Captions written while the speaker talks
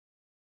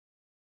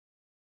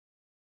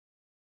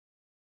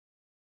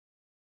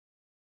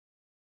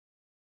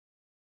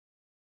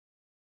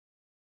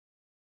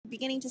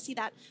beginning to see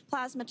that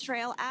plasma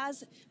trail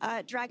as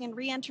Dragon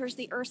re-enters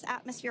the Earth's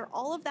atmosphere.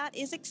 All of that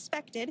is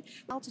expected.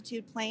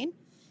 Altitude plane.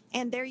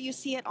 And there you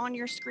see it on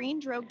your screen,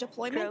 drogue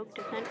deployment. Drogue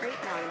descent rate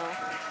nominal.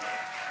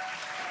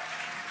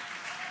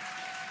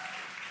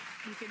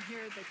 You can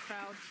hear the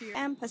crowd here.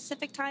 And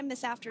Pacific time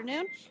this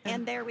afternoon.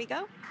 And there we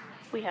go.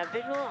 We have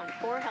visual on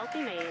 4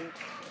 healthy mains.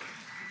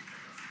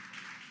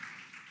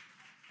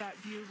 That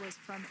view was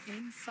from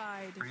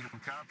inside.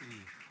 Freedom copy.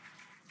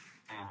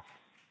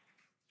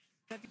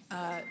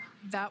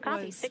 That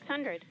Copy, was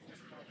 600.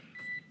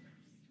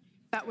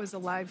 That was a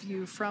live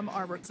view from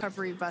our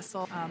recovery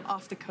vessel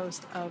off the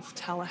coast of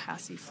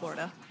Tallahassee,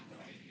 Florida.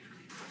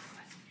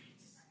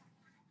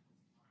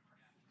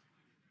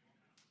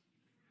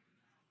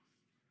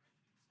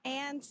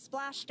 And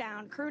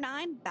splashdown. Crew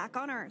 9 back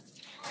on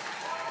Earth.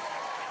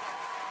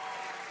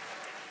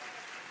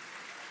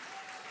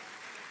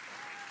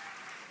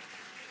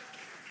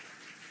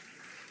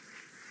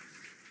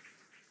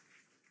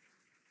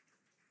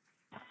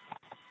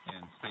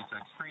 And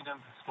SpaceX Freedom,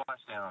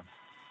 splashdown.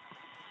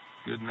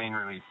 Good main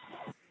release.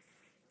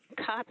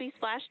 Copy,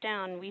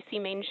 splashdown. We see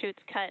main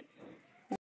chutes cut.